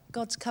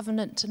God's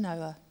covenant to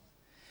Noah.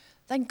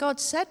 Then God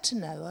said to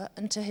Noah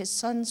and to his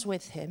sons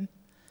with him,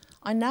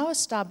 I now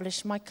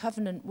establish my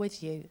covenant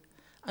with you,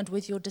 and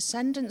with your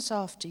descendants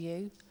after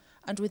you,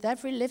 and with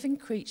every living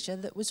creature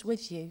that was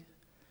with you,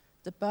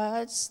 the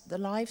birds, the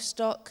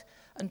livestock,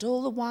 and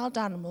all the wild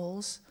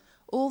animals,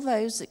 all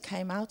those that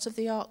came out of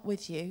the ark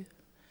with you,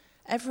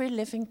 every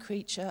living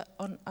creature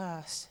on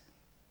earth.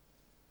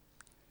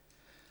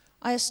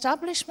 I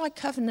establish my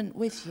covenant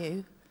with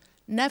you.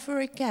 Never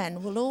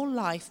again will all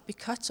life be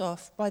cut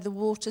off by the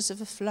waters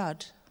of a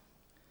flood.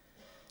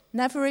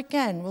 Never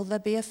again will there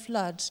be a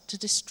flood to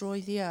destroy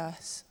the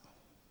earth.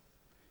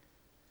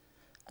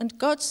 And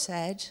God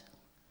said,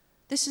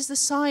 This is the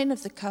sign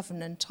of the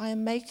covenant I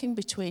am making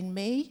between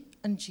me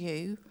and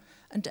you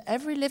and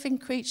every living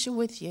creature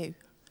with you,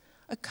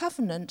 a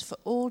covenant for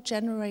all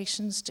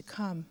generations to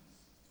come.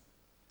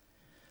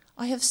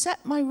 I have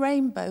set my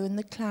rainbow in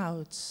the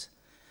clouds,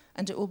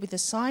 and it will be the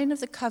sign of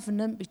the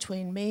covenant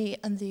between me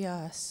and the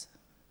earth.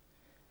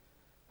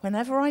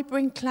 Whenever I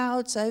bring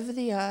clouds over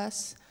the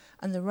earth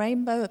and the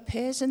rainbow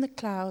appears in the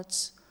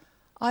clouds,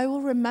 I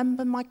will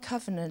remember my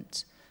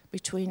covenant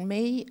between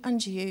me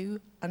and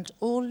you and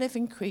all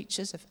living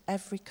creatures of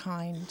every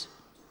kind.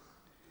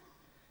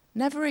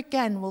 Never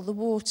again will the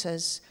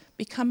waters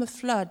become a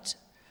flood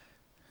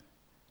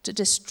to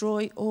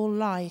destroy all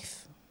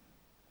life.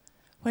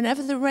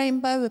 Whenever the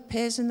rainbow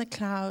appears in the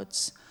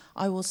clouds,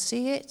 I will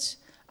see it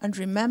and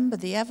remember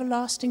the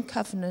everlasting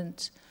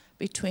covenant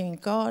between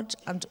God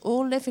and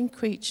all living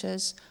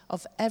creatures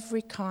of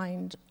every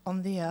kind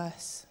on the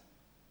earth.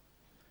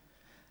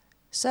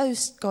 So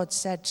God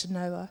said to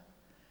Noah,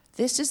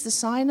 This is the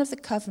sign of the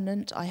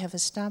covenant I have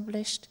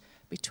established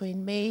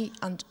between me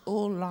and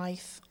all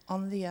life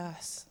on the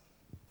earth.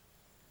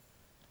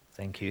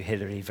 Thank you,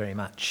 Hilary, very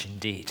much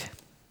indeed.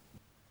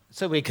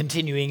 So we're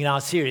continuing in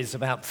our series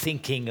about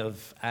thinking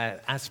of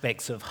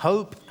aspects of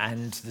hope,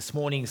 and this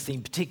morning's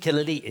theme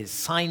particularly is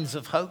signs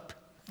of hope,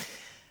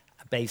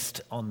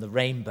 based on the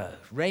rainbow.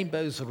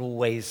 Rainbows are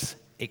always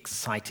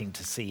exciting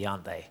to see,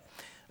 aren't they?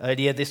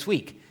 Earlier this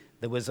week,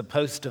 there was a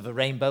post of a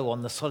rainbow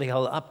on the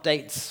Solihull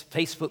Updates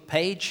Facebook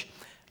page,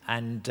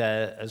 and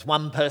as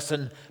one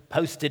person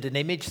posted an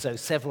image, so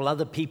several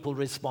other people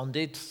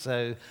responded.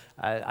 So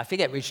I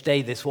forget which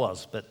day this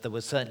was, but there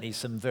were certainly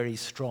some very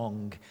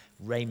strong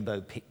rainbow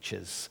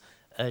pictures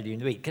earlier in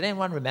the week. Can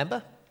anyone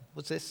remember?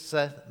 Was this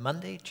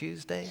Monday,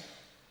 Tuesday?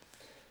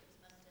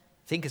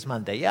 I think it's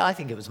Monday. Yeah, I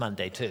think it was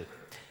Monday too.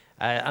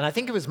 And I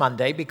think it was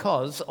Monday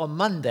because on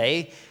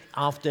Monday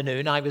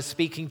afternoon I was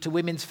speaking to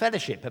Women's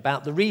Fellowship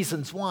about the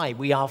reasons why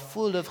we are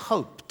full of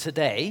hope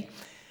today.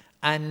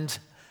 And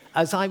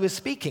as I was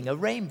speaking, a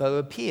rainbow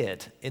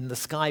appeared in the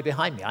sky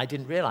behind me. I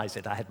didn't realize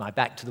it. I had my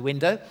back to the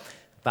window,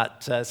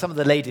 but some of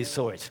the ladies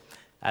saw it.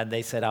 And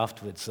they said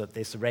afterwards that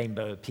this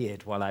rainbow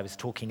appeared while I was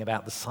talking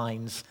about the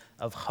signs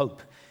of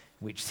hope,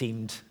 which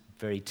seemed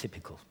very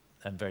typical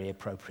and very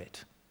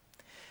appropriate.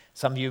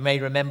 Some of you may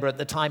remember at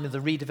the time of the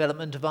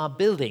redevelopment of our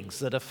buildings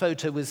that a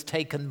photo was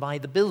taken by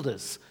the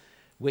builders,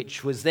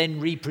 which was then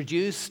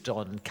reproduced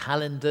on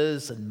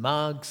calendars and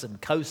mugs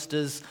and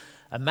coasters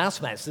and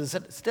mouse mats. There's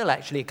still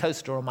actually a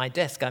coaster on my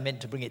desk. I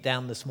meant to bring it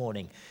down this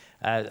morning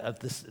of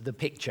the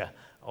picture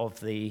of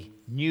the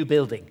new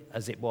building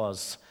as it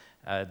was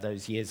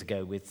those years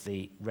ago with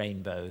the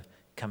rainbow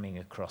coming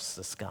across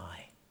the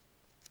sky.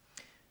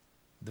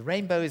 The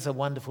rainbow is a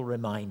wonderful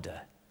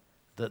reminder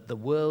that the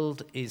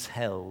world is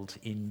held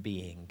in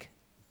being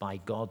by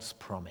God's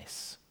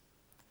promise.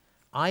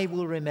 I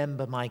will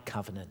remember my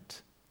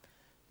covenant.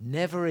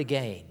 Never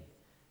again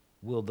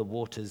will the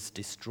waters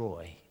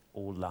destroy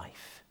all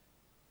life.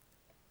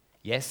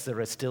 Yes, there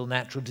are still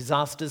natural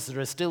disasters, there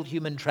are still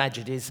human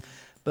tragedies,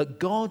 but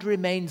God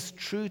remains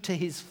true to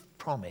his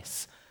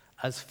promise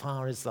as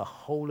far as the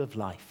whole of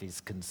life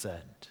is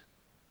concerned.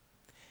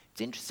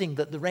 It's interesting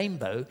that the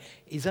rainbow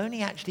is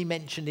only actually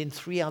mentioned in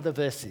 3 other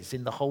verses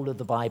in the whole of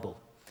the Bible.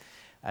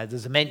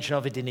 There's a mention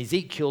of it in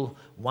Ezekiel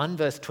 1,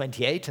 verse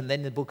 28, and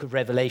then the book of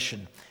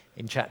Revelation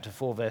in chapter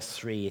 4, verse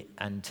 3,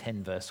 and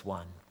 10, verse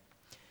 1.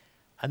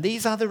 And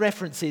these other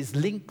references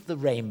link the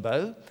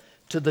rainbow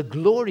to the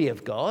glory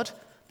of God,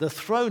 the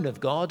throne of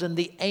God, and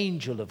the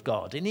angel of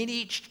God. And in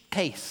each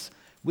case,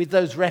 with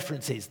those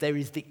references, there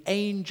is the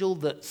angel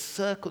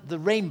the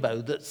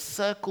rainbow that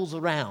circles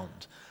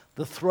around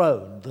the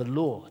throne, the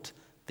Lord,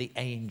 the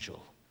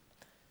angel.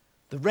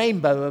 The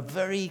rainbow, a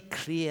very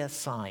clear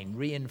sign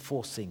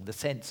reinforcing the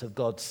sense of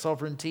God's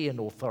sovereignty and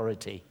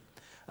authority.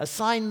 A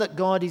sign that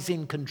God is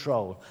in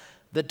control,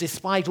 that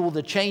despite all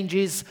the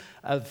changes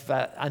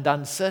and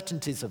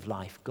uncertainties of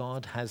life,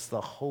 God has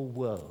the whole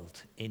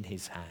world in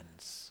his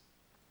hands.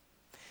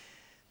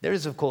 There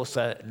is, of course,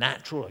 a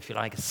natural, if you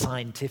like, a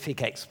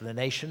scientific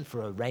explanation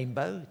for a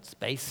rainbow. It's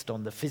based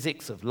on the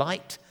physics of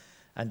light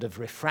and of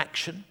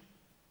refraction.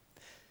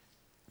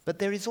 But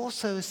there is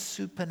also a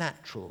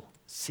supernatural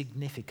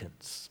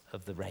significance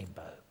of the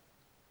rainbow.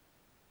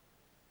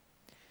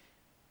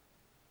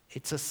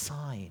 It's a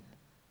sign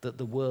that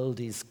the world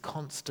is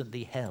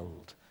constantly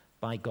held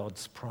by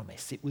God's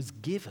promise. It was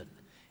given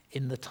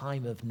in the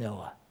time of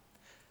Noah.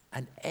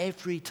 And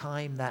every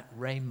time that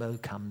rainbow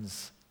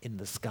comes in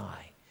the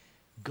sky,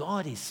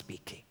 God is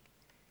speaking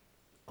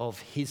of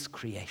his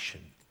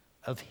creation,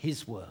 of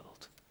his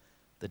world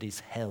that is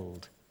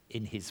held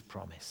in his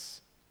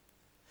promise.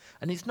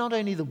 And it's not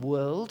only the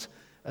world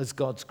as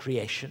God's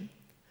creation,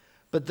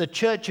 but the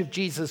Church of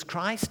Jesus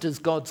Christ as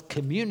God's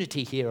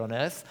community here on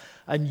earth,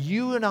 and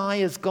you and I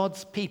as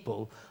God's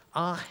people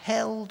are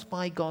held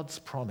by God's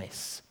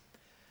promise.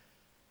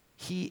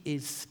 He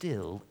is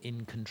still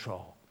in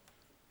control.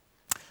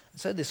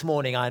 So this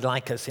morning I'd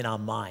like us in our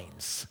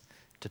minds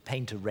to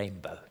paint a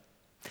rainbow.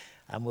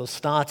 And we'll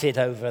start it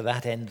over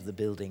that end of the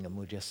building, and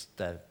we'll just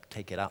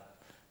take it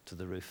up to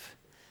the roof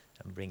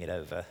and bring it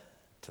over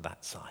to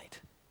that side.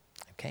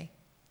 Okay?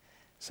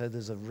 So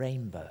there's a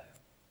rainbow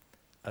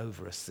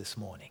over us this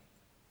morning.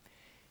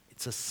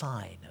 It's a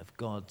sign of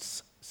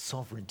God's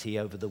sovereignty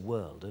over the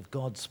world, of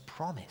God's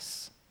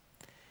promise.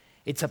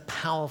 It's a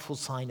powerful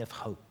sign of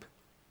hope.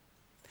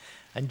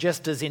 And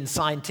just as in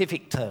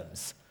scientific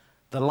terms,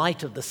 the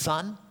light of the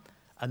sun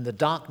and the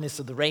darkness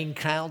of the rain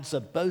clouds are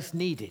both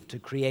needed to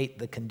create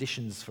the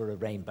conditions for a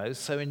rainbow,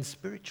 so in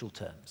spiritual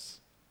terms,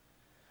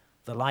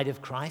 the light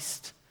of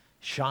Christ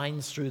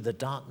shines through the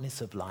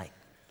darkness of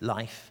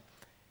life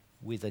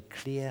with a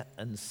clear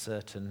and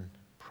certain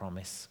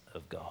promise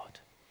of God.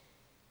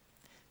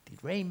 The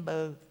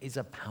rainbow is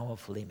a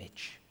powerful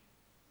image.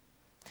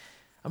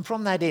 And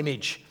from that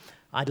image,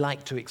 I'd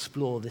like to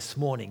explore this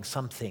morning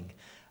something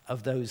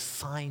of those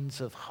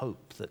signs of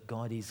hope that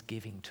God is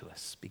giving to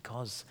us,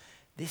 because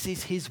this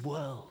is his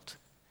world.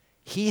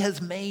 He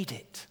has made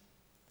it.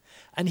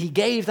 And he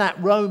gave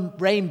that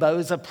rainbow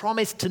as a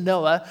promise to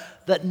Noah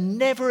that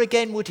never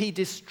again would he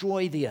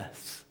destroy the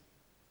earth.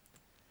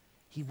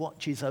 He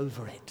watches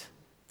over it.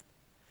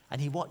 And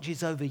he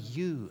watches over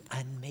you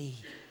and me.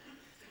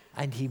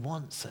 And he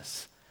wants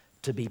us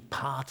to be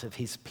part of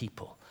his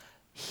people.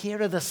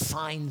 Here are the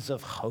signs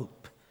of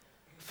hope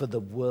for the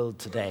world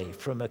today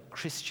from a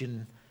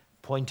Christian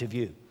point of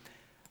view.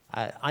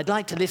 I'd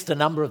like to list a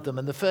number of them,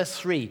 and the first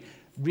three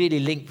really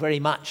link very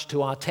much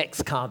to our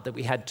text card that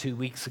we had 2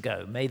 weeks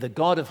ago. May the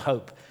God of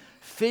hope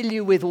fill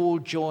you with all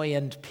joy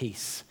and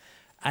peace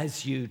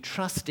as you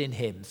trust in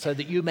him, so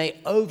that you may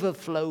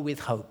overflow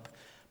with hope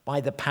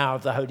by the power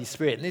of the Holy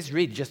Spirit. And this is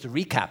really just a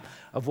recap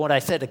of what I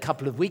said a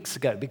couple of weeks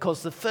ago,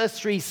 because the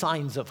first three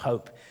signs of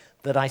hope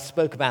that I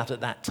spoke about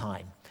at that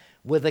time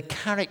were the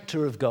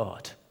character of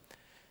God,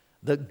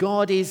 that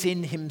God is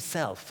in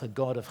himself a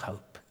God of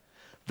hope,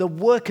 the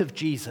work of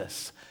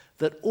Jesus,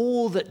 that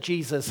all that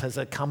Jesus has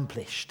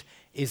accomplished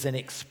is an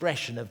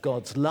expression of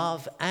God's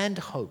love and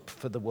hope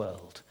for the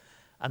world,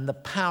 and the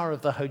power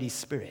of the Holy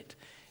Spirit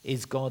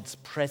is God's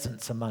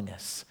presence among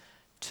us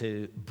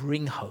to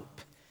bring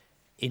hope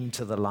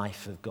into the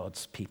life of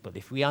God's people.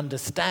 If we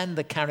understand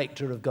the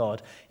character of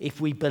God,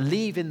 if we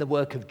believe in the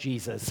work of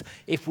Jesus,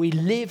 if we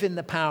live in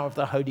the power of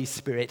the Holy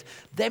Spirit,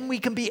 then we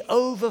can be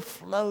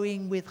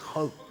overflowing with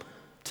hope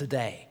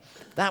today.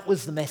 That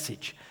was the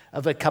message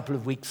of a couple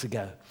of weeks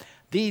ago.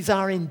 These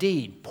are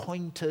indeed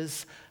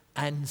pointers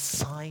and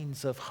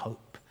signs of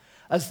hope.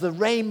 As the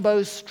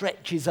rainbow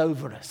stretches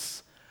over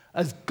us,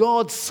 as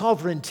God's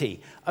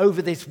sovereignty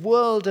over this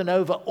world and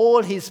over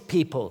all his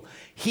people,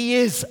 he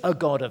is a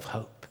God of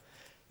hope.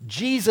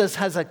 Jesus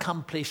has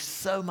accomplished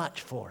so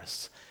much for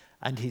us,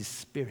 and his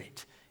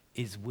Spirit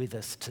is with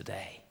us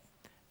today.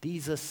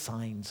 These are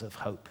signs of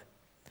hope.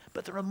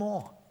 But there are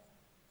more.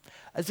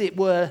 As it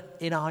were,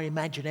 in our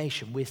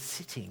imagination, we're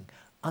sitting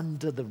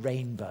under the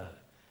rainbow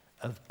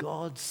of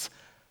God's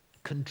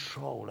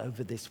control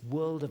over this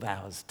world of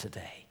ours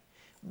today.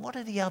 What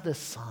are the other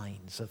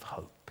signs of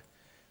hope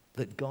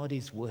that God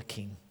is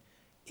working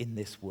in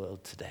this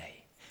world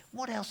today?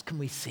 What else can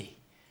we see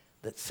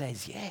that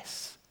says,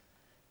 yes,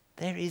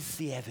 there is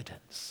the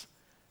evidence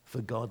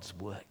for God's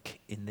work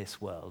in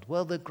this world?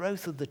 Well, the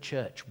growth of the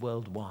church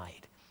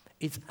worldwide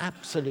is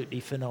absolutely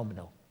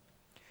phenomenal.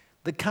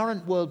 The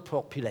current world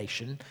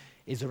population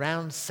is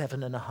around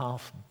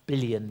 7.5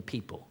 billion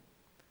people.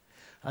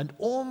 And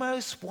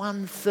almost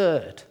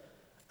 1/3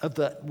 of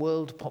the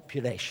world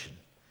population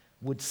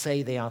would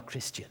say they are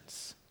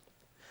Christians.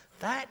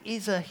 That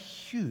is a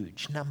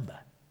huge number.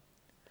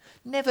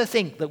 Never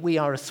think that we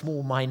are a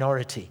small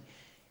minority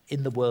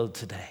in the world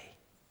today.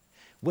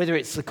 Whether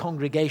it's the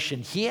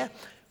congregation here,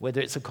 whether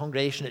it's a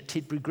congregation at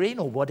Tidbury Green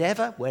or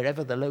whatever,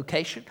 wherever the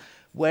location,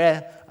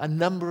 where a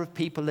number of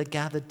people are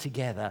gathered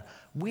together,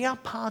 we are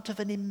part of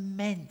an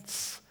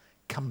immense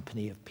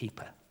company of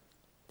people.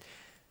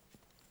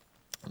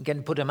 I'm going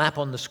to put a map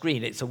on the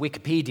screen. It's a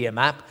Wikipedia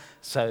map,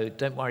 so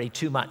don't worry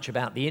too much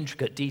about the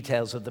intricate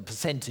details of the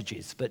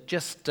percentages, but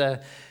just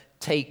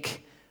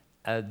take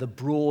the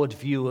broad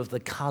view of the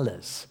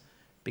colors,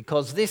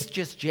 because this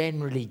just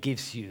generally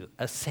gives you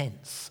a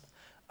sense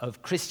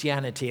of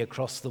Christianity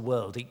across the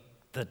world.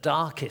 The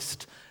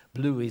darkest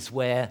blue is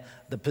where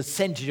the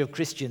percentage of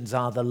Christians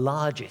are the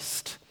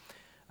largest,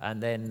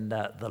 and then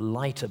the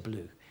lighter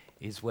blue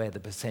is where the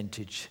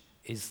percentage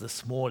is the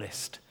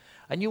smallest.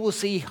 And you will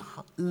see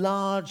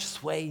large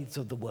swathes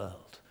of the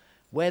world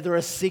where there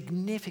are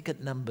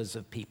significant numbers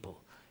of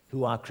people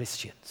who are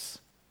Christians.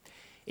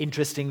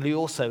 Interestingly,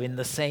 also in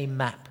the same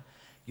map,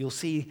 you'll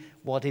see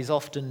what is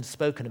often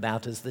spoken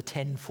about as the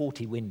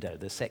 1040 window,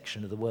 the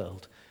section of the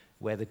world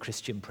where the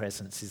Christian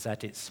presence is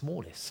at its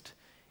smallest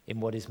in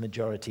what is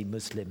majority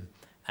Muslim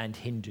and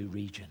Hindu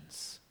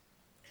regions.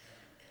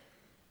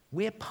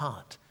 We're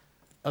part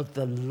of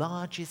the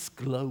largest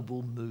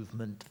global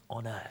movement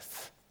on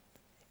earth.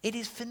 It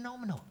is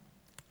phenomenal.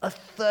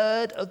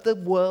 1/3 of the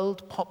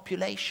world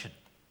population.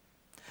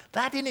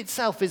 That in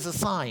itself is a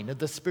sign of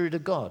the Spirit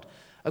of God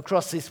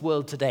across this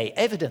world today.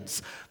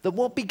 Evidence that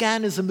what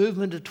began as a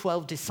movement of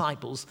 12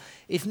 disciples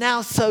is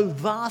now so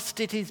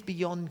vast it is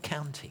beyond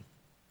counting.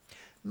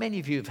 Many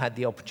of you have had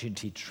the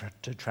opportunity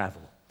to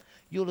travel.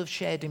 You'll have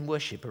shared in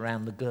worship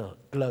around the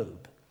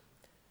globe.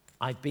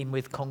 I've been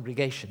with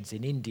congregations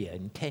in India,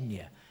 in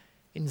Kenya,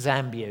 in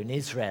Zambia, in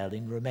Israel,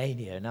 in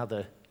Romania, and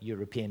other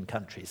European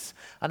countries.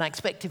 And I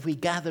expect if we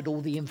gathered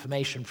all the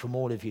information from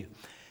all of you,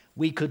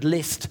 we could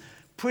list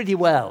pretty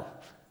well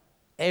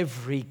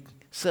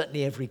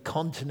certainly every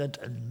continent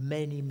and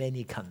many,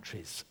 many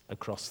countries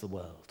across the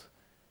world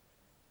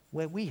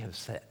where we have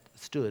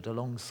stood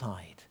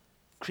alongside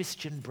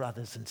Christian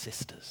brothers and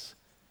sisters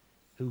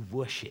who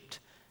worshipped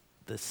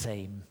the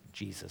same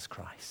Jesus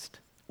Christ,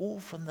 all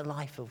from the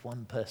life of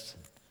one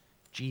person,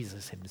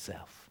 Jesus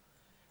himself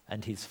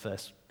and his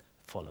first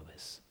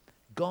followers.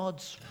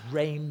 God's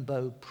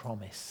rainbow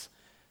promise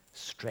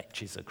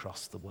stretches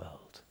across the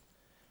world.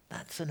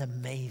 That's an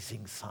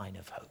amazing sign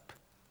of hope.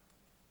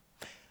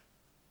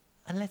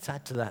 And let's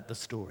add to that the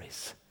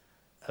stories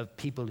of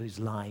people whose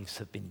lives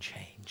have been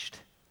changed.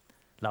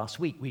 Last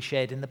week we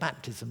shared in the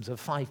baptisms of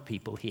 5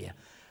 people here,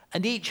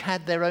 and each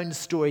had their own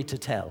story to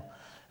tell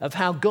of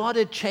how God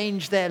had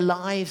changed their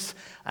lives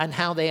and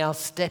how they are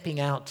stepping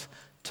out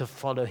to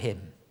follow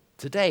him.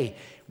 Today,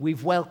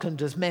 we've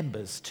welcomed as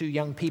members 2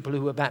 young people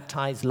who were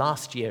baptized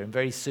last year, and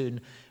very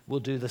soon we'll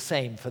do the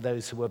same for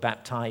those who were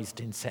baptized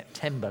in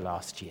September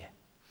last year.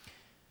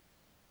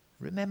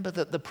 Remember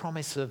that the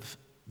promise of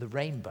the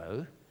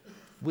rainbow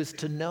was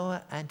to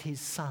Noah and his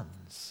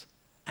sons,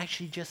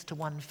 actually just to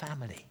one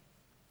family.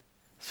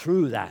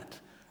 Through that,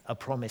 a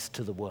promise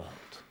to the world.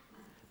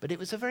 But it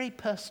was a very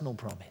personal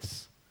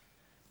promise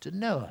to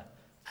Noah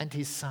and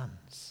his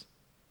sons.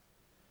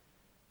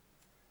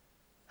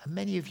 And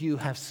many of you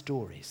have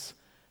stories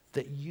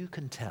that you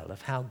can tell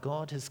of how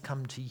God has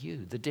come to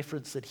you, the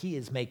difference that he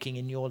is making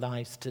in your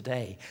lives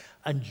today.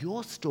 And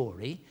your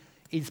story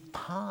is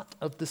part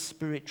of the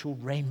spiritual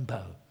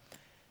rainbow,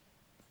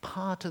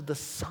 part of the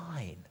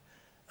sign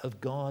of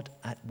God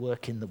at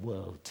work in the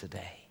world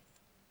today.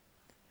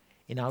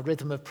 In our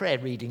Rhythm of Prayer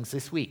readings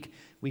this week,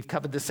 we've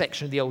covered the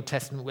section of the Old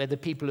Testament where the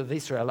people of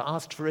Israel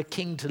asked for a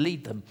king to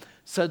lead them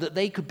so that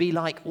they could be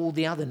like all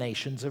the other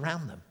nations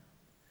around them.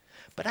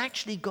 But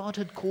actually, God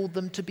had called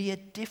them to be a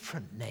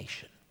different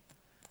nation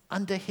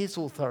under his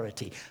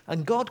authority.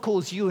 And God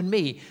calls you and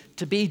me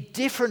to be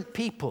different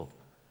people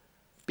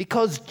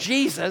because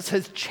Jesus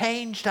has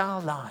changed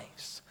our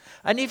lives.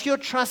 And if you're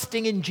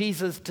trusting in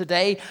Jesus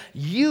today,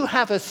 you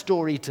have a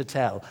story to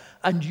tell.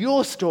 And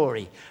your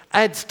story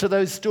adds to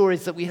those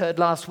stories that we heard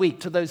last week,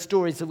 to those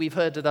stories that we've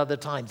heard at other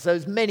times,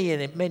 those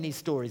many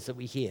stories that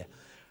we hear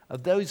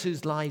of those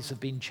whose lives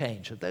have been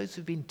changed, of those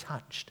who've been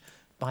touched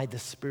by the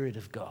Spirit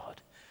of God,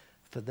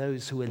 for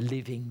those who are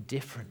living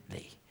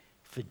differently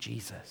for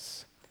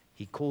Jesus.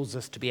 He calls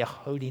us to be a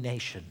holy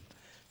nation,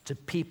 to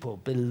people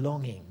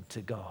belonging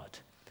to God.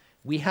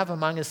 We have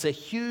among us a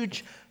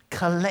huge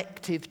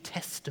collective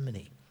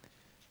testimony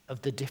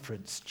of the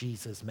difference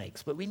Jesus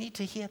makes. But we need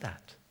to hear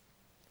that.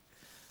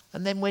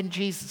 And then when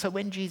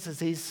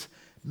Jesus is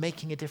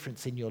making a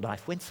difference in your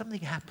life, when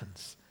something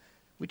happens,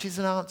 which is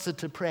an answer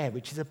to prayer,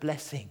 which is a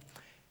blessing,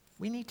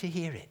 we need to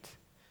hear it.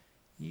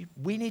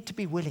 We need to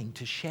be willing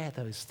to share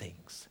those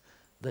things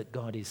that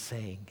God is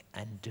saying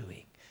and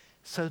doing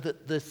so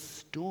that the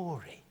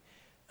story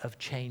of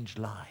changed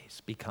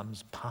lives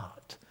becomes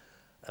part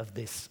of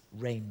this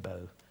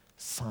rainbow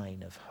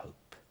sign of hope.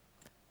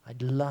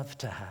 I'd love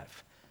to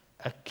have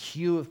a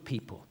queue of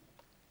people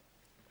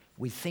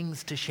with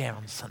things to share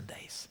on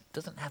Sundays. It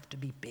doesn't have to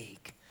be big.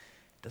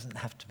 It doesn't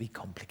have to be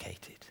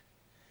complicated.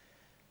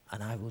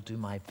 And I will do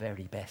my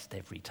very best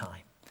every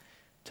time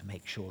to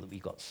make sure that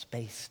we've got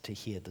space to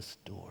hear the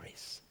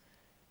stories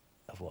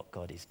of what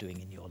God is doing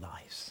in your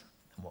lives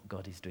and what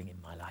God is doing in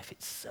my life.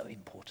 It's so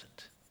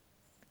important.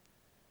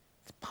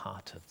 It's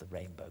part of the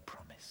rainbow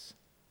promise.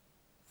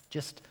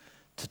 Just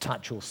to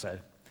touch also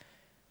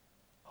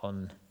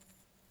on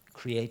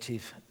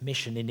creative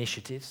mission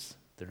initiatives.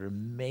 There are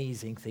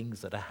amazing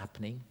things that are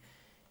happening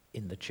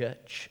in the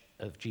Church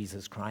of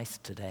Jesus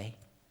Christ today.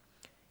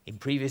 In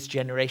previous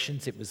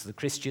generations, it was the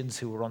Christians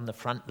who were on the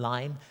front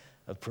line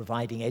of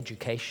providing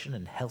education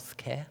and health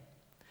care.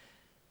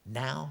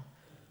 Now,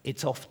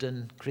 it's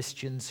often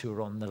Christians who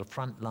are on the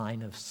front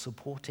line of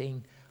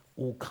supporting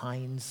all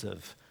kinds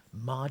of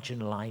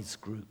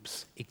marginalized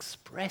groups,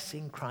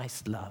 expressing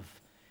Christ's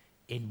love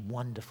in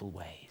wonderful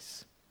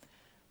ways.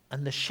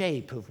 And the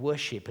shape of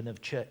worship and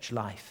of church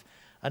life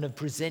and of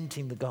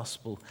presenting the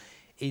gospel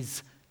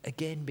is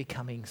again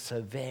becoming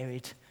so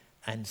varied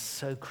and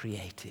so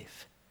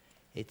creative.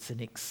 It's an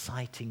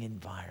exciting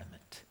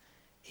environment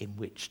in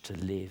which to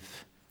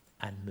live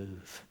and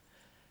move.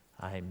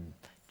 I'm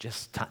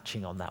just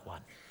touching on that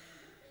one.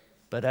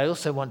 But I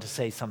also want to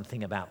say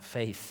something about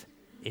faith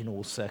in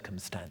all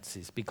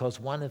circumstances, because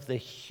one of the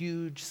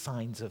huge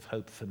signs of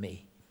hope for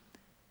me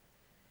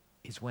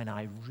is when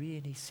I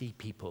really see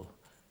people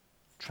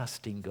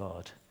trusting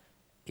God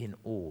in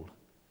all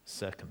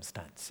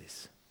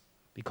circumstances.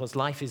 Because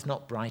life is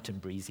not bright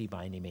and breezy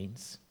by any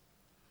means.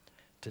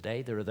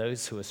 Today there are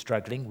those who are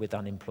struggling with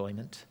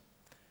unemployment.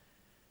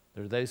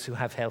 There are those who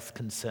have health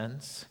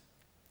concerns,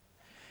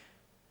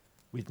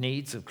 with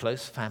needs of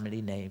close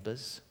family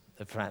members.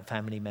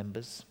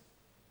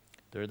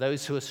 There are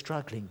those who are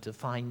struggling to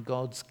find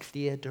God's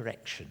clear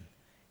direction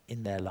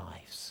in their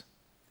lives.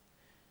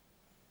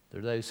 There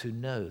are those who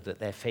know that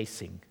they're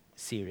facing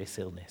serious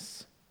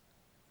illness.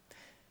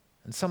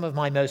 And some of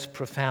my most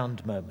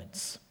profound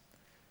moments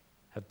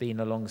have been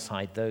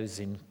alongside those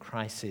in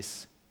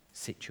crisis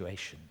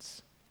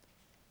situations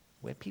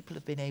where people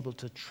have been able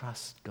to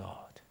trust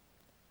God,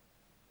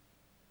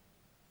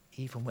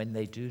 even when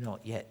they do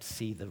not yet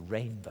see the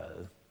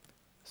rainbow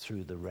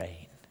through the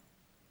rain,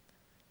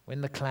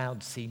 when the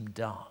clouds seem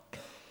dark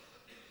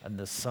and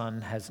the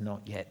sun has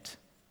not yet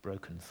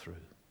broken through.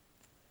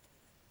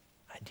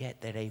 And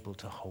yet they're able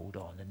to hold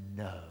on and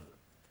know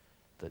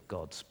that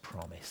God's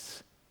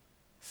promise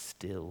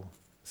still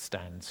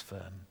stands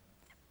firm.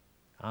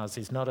 Ours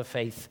is not a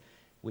faith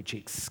which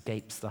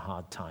escapes the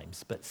hard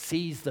times, but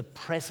sees the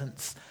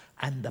presence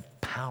and the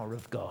power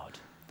of God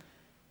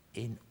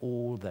in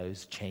all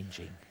those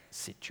changing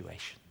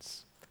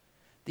situations.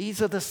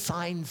 These are the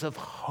signs of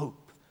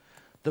hope,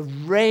 the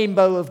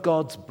rainbow of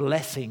God's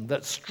blessing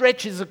that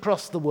stretches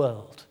across the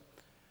world.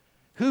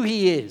 Who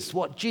he is,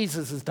 what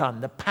Jesus has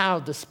done, the power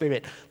of the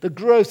Spirit, the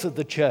growth of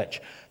the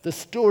church, the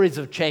stories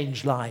of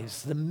changed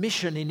lives, the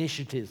mission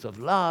initiatives of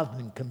love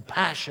and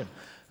compassion,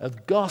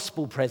 of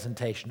gospel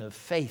presentation, of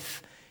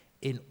faith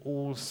in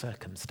all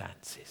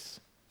circumstances.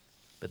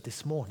 But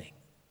this morning,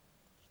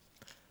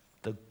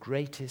 the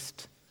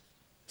greatest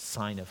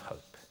sign of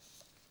hope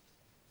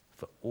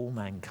for all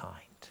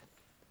mankind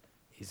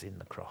is in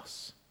the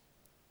cross.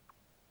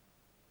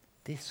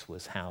 This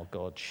was how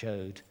God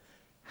showed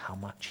how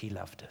much he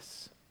loved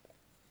us.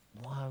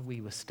 While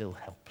we were still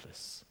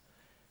helpless,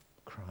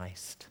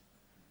 Christ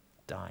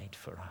died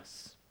for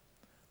us.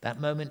 That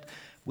moment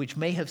which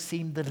may have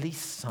seemed the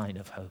least sign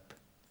of hope,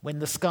 when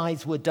the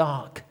skies were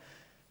dark,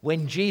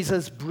 when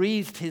Jesus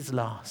breathed his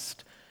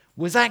last,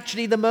 was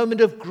actually the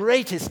moment of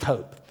greatest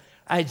hope,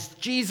 as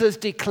Jesus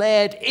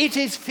declared, "It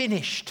is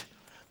finished."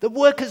 The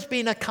work has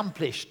been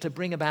accomplished to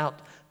bring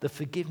about the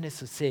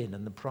forgiveness of sin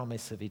and the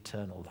promise of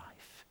eternal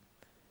life.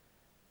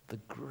 The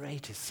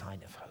greatest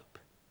sign of hope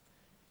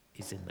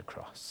is in the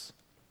cross.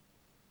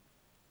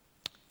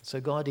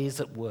 So God is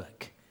at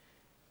work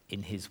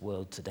in his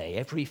world today.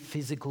 Every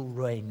physical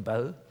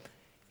rainbow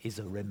is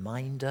a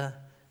reminder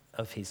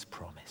of his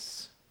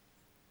promise.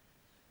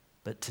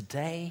 But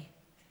today,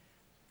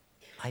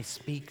 I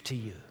speak to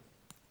you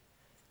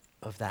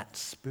of that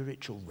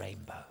spiritual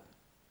rainbow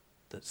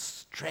that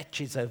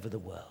stretches over the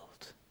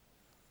world,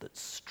 that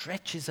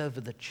stretches over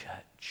the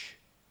church,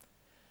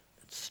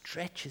 that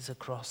stretches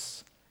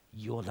across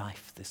your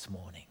life this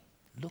morning.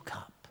 Look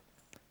up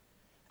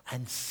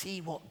and see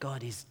what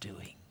God is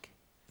doing.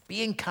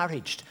 Be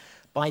encouraged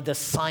by the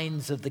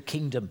signs of the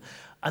kingdom,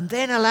 and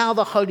then allow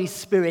the Holy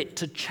Spirit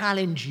to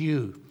challenge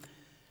you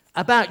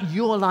about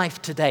your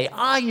life today.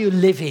 Are you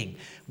living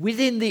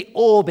within the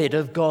orbit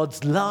of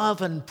God's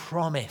love and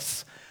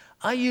promise?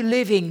 Are you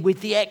living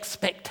with the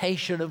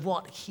expectation of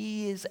what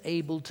he is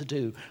able to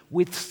do,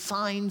 with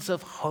signs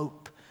of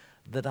hope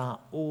that are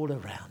all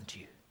around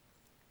you?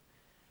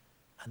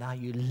 And are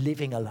you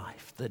living a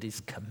life that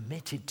is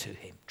committed to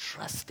him,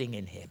 trusting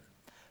in him,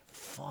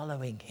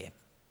 following him,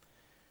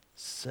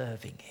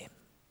 serving him,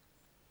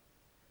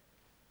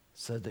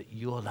 so that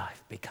your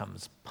life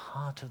becomes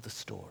part of the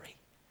story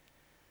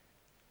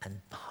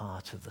and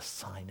part of the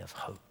sign of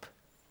hope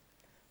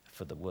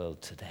for the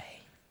world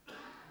today?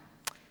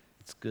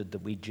 It's good that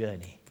we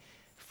journey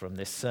from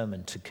this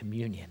sermon to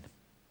communion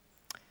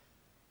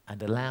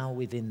and allow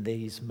within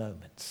these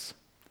moments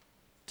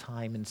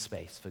time and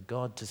space for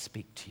God to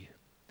speak to you,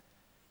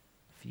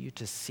 for you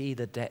to see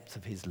the depth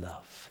of his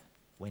love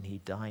when he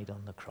died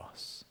on the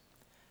cross,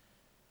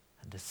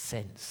 and to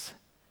sense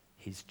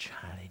his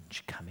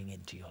challenge coming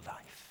into your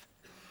life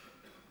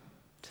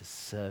to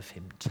serve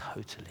him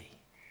totally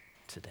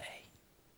today.